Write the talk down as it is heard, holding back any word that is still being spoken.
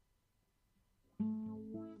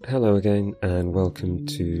Hello again, and welcome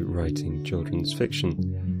to Writing Children's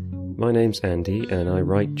Fiction. My name's Andy, and I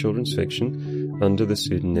write children's fiction under the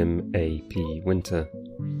pseudonym A.P. Winter.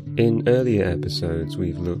 In earlier episodes,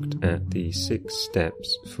 we've looked at the 6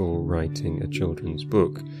 steps for writing a children's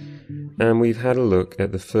book, and we've had a look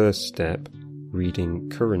at the first step, reading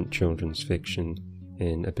current children's fiction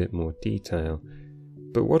in a bit more detail.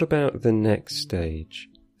 But what about the next stage,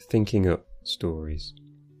 thinking up stories?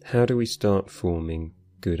 How do we start forming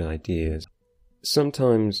good ideas?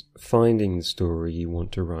 Sometimes finding the story you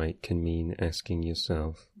want to write can mean asking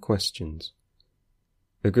yourself questions.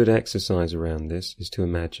 A good exercise around this is to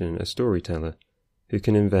imagine a storyteller who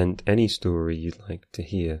can invent any story you'd like to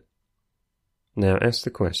hear. Now ask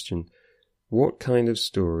the question, what kind of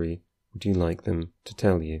story would you like them to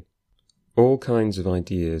tell you? All kinds of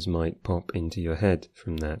ideas might pop into your head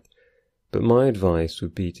from that, but my advice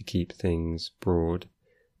would be to keep things broad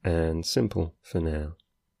and simple for now.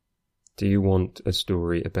 Do you want a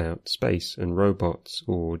story about space and robots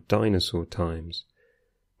or dinosaur times,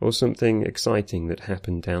 or something exciting that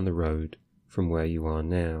happened down the road from where you are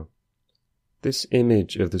now? This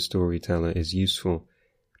image of the storyteller is useful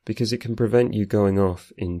because it can prevent you going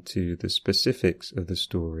off into the specifics of the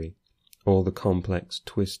story, all the complex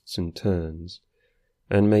twists and turns,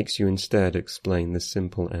 and makes you instead explain the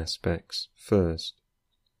simple aspects first.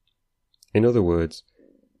 In other words,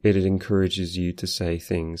 it encourages you to say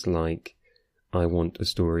things like, I want a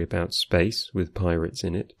story about space with pirates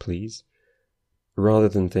in it, please, rather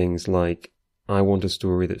than things like, I want a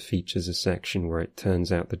story that features a section where it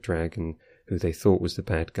turns out the dragon, who they thought was the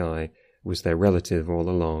bad guy, was their relative all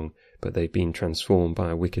along, but they'd been transformed by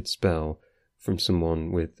a wicked spell from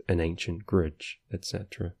someone with an ancient grudge,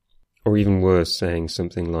 etc. Or even worse, saying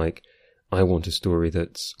something like, I want a story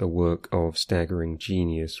that's a work of staggering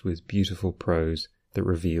genius with beautiful prose that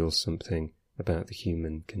reveals something about the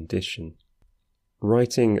human condition.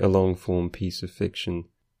 Writing a long-form piece of fiction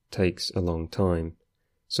takes a long time,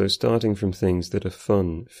 so starting from things that are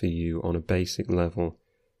fun for you on a basic level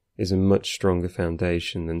is a much stronger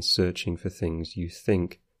foundation than searching for things you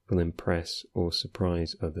think will impress or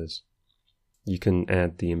surprise others. You can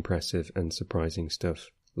add the impressive and surprising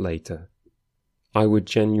stuff later. I would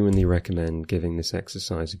genuinely recommend giving this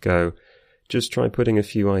exercise a go. Just try putting a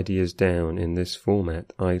few ideas down in this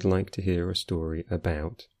format I'd like to hear a story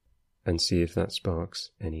about, and see if that sparks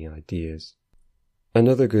any ideas.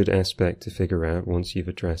 Another good aspect to figure out once you've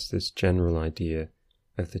addressed this general idea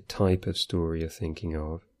of the type of story you're thinking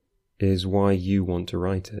of is why you want to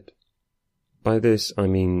write it. By this I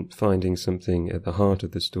mean finding something at the heart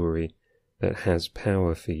of the story that has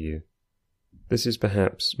power for you. This is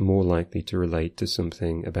perhaps more likely to relate to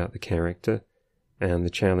something about the character and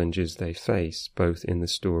the challenges they face both in the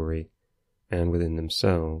story and within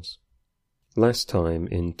themselves. Last time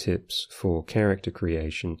in Tips for Character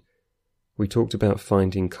Creation, we talked about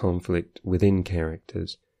finding conflict within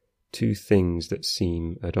characters, 2 things that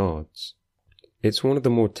seem at odds. It's one of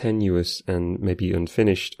the more tenuous and maybe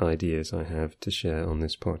unfinished ideas I have to share on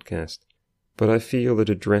this podcast, but I feel that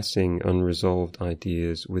addressing unresolved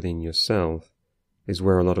ideas within yourself is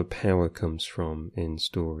where a lot of power comes from in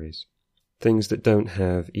stories. Things that don't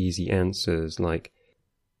have easy answers like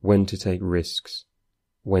when to take risks,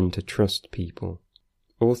 when to trust people,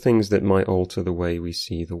 or things that might alter the way we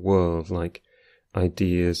see the world, like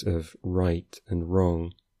ideas of right and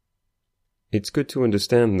wrong. It's good to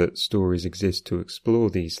understand that stories exist to explore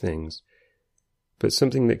these things, but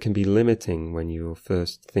something that can be limiting when you're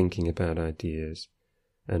first thinking about ideas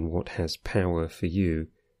and what has power for you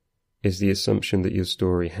is the assumption that your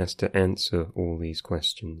story has to answer all these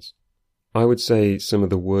questions. I would say some of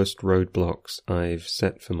the worst roadblocks I've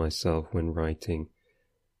set for myself when writing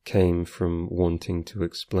came from wanting to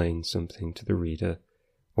explain something to the reader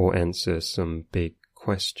or answer some big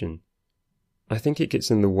question. I think it gets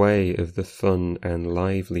in the way of the fun and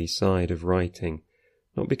lively side of writing,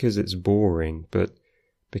 not because it's boring, but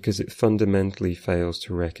because it fundamentally fails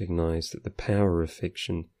to recognize that the power of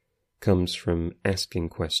fiction comes from asking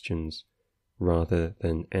questions rather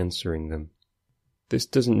than answering them. This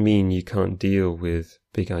doesn't mean you can't deal with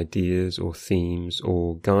big ideas or themes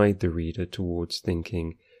or guide the reader towards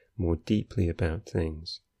thinking more deeply about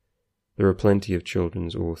things. There are plenty of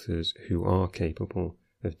children's authors who are capable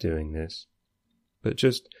of doing this. But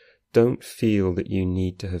just don't feel that you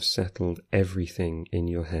need to have settled everything in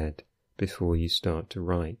your head before you start to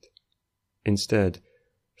write. Instead,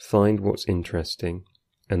 find what's interesting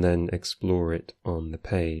and then explore it on the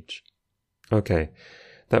page. Okay.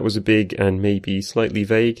 That was a big and maybe slightly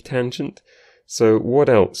vague tangent, so what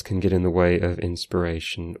else can get in the way of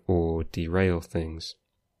inspiration or derail things?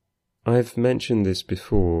 I've mentioned this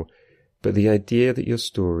before, but the idea that your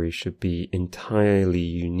story should be entirely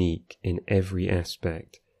unique in every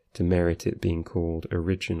aspect to merit it being called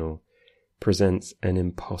original presents an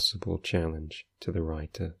impossible challenge to the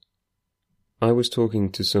writer. I was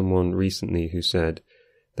talking to someone recently who said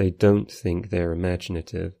they don't think they're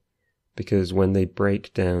imaginative because when they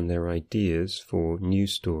break down their ideas for new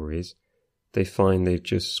stories, they find they've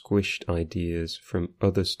just squished ideas from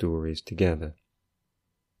other stories together.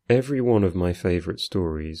 Every one of my favourite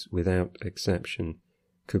stories, without exception,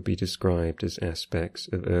 could be described as aspects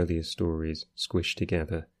of earlier stories squished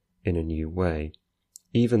together in a new way.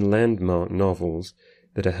 Even landmark novels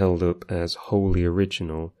that are held up as wholly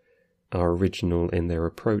original are original in their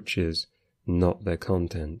approaches, not their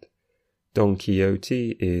content. Don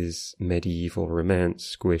Quixote is medieval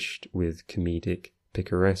romance squished with comedic,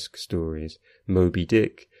 picaresque stories. Moby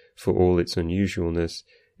Dick, for all its unusualness,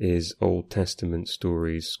 is Old Testament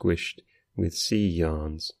stories squished with sea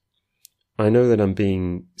yarns. I know that I'm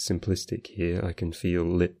being simplistic here. I can feel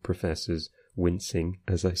lit professors wincing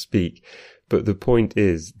as I speak, but the point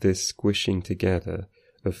is this squishing together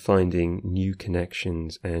of finding new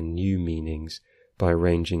connections and new meanings by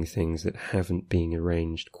arranging things that haven't been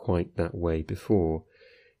arranged quite that way before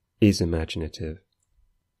is imaginative.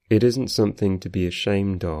 It isn't something to be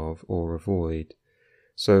ashamed of or avoid.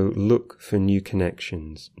 So look for new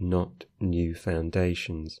connections, not new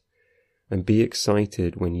foundations, and be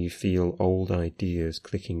excited when you feel old ideas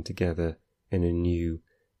clicking together in a new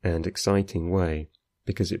and exciting way,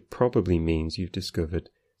 because it probably means you've discovered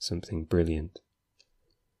something brilliant.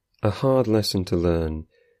 A hard lesson to learn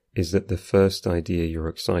is that the first idea you're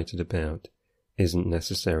excited about isn't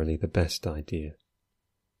necessarily the best idea.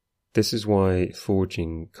 This is why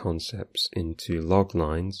forging concepts into log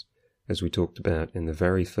lines, as we talked about in the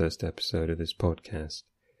very first episode of this podcast,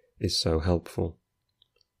 is so helpful.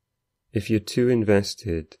 If you're too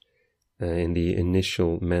invested in the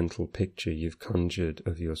initial mental picture you've conjured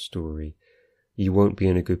of your story, you won't be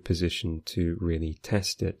in a good position to really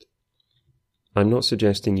test it. I'm not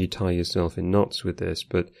suggesting you tie yourself in knots with this,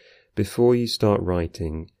 but before you start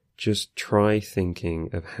writing, just try thinking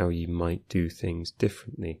of how you might do things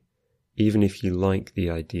differently, even if you like the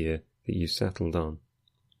idea that you settled on.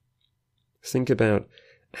 Think about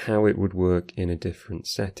how it would work in a different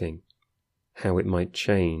setting, how it might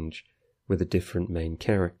change with a different main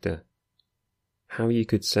character, how you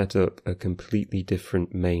could set up a completely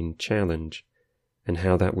different main challenge, and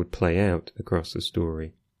how that would play out across the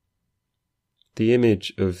story. The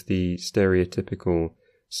image of the stereotypical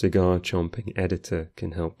cigar-chomping editor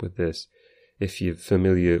can help with this. If you're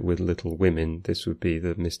familiar with Little Women, this would be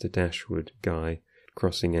the Mr. Dashwood guy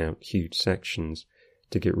crossing out huge sections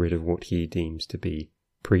to get rid of what he deems to be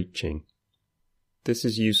preaching. This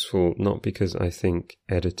is useful not because I think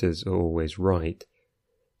editors are always right,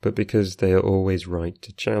 but because they are always right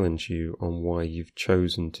to challenge you on why you've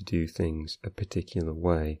chosen to do things a particular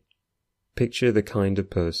way. Picture the kind of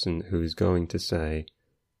person who is going to say,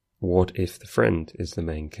 what if the friend is the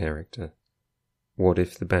main character? What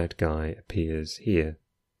if the bad guy appears here?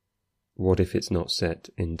 What if it's not set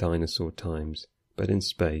in dinosaur times, but in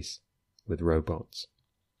space with robots?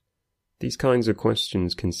 These kinds of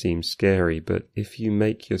questions can seem scary, but if you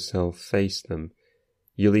make yourself face them,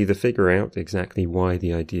 you'll either figure out exactly why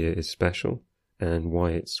the idea is special and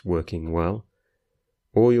why it's working well,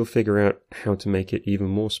 or you'll figure out how to make it even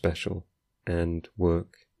more special and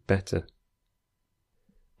work better.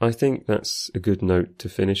 I think that's a good note to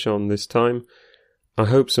finish on this time. I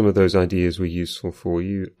hope some of those ideas were useful for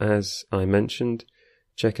you. As I mentioned,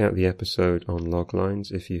 check out the episode on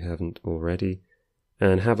loglines if you haven't already,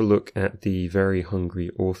 and have a look at the Very Hungry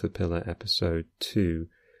Author Pillar episode 2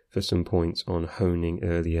 for some points on honing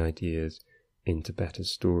early ideas into better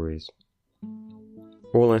stories.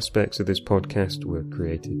 All aspects of this podcast were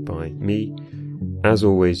created by me. As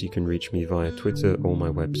always, you can reach me via Twitter or my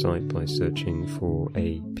website by searching for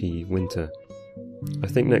AP Winter. I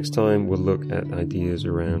think next time we'll look at ideas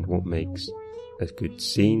around what makes a good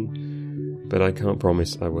scene, but I can't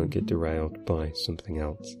promise I won't get derailed by something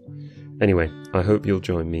else. Anyway, I hope you'll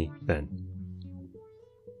join me then.